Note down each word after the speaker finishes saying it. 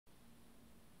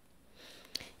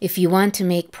If you want to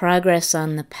make progress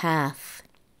on the path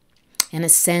and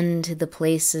ascend to the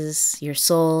places your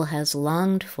soul has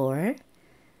longed for,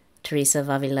 Teresa of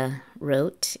Avila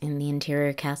wrote in The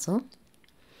Interior Castle,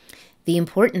 the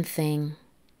important thing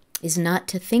is not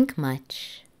to think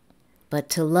much, but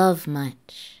to love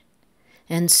much,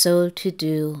 and so to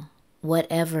do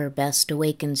whatever best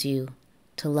awakens you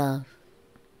to love.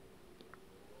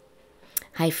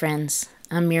 Hi friends,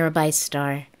 I'm Mirabai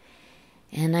Starr,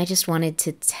 and I just wanted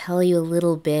to tell you a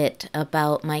little bit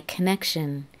about my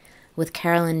connection with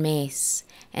Carolyn Myss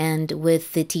and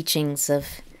with the teachings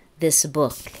of this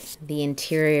book, The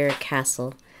Interior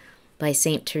Castle by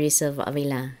Saint Teresa of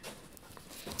Avila,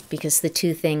 because the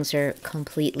two things are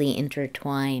completely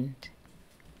intertwined.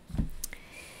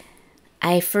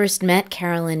 I first met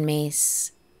Carolyn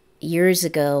Myss years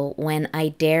ago when I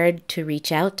dared to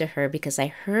reach out to her because I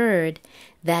heard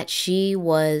that she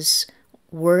was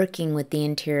working with the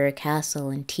Interior Castle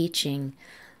and teaching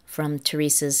from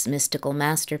Teresa's mystical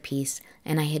masterpiece,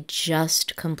 and I had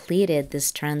just completed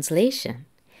this translation,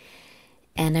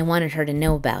 and I wanted her to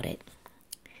know about it.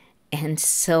 And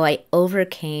so I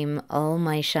overcame all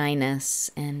my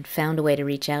shyness and found a way to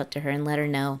reach out to her and let her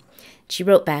know. She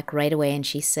wrote back right away and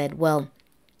she said, well,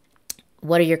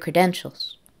 what are your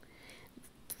credentials?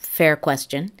 Fair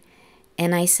question.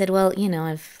 And I said, well, I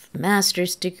have a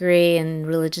master's degree in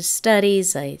religious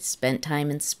studies. I spent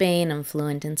time in Spain. I'm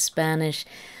fluent in Spanish.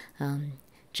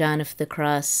 John of the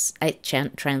Cross, I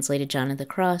translated John of the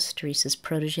Cross, Teresa's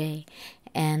protege,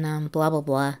 and blah, blah,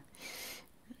 blah,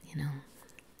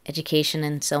 education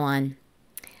and so on.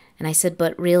 And I said,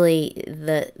 but really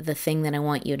the thing that I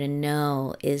want you to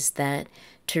know is that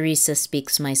Teresa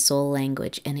speaks my soul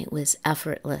language, and it was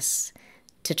effortless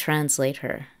to translate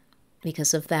her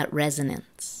because of that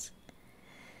resonance.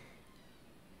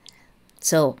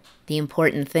 So the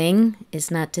important thing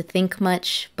is not to think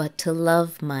much, but to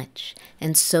love much,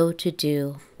 and so to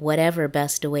do whatever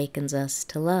best awakens us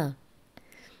to love.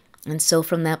 And so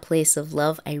from that place of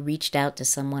love, I reached out to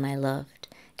someone I loved,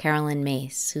 Carolyn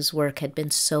Myss, whose work had been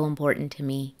so important to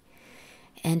me.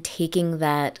 And taking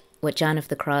that, what John of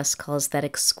the Cross calls that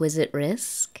exquisite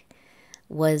risk,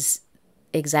 was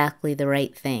exactly the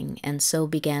right thing. And so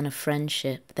began a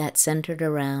friendship that centered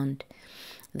around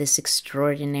this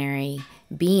extraordinary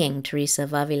being, Teresa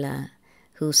of Avila,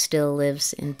 who still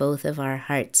lives in both of our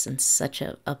hearts in such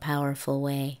a powerful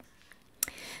way.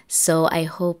 So I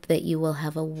hope that you will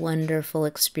have a wonderful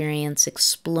experience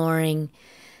exploring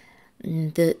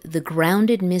the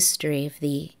grounded mystery of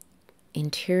the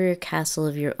interior castle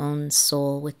of your own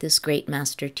soul with this great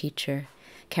master teacher,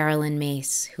 Carolyn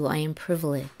Myss, who I am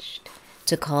privileged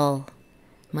to call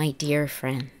my dear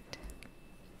friend.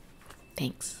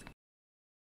 Thanks.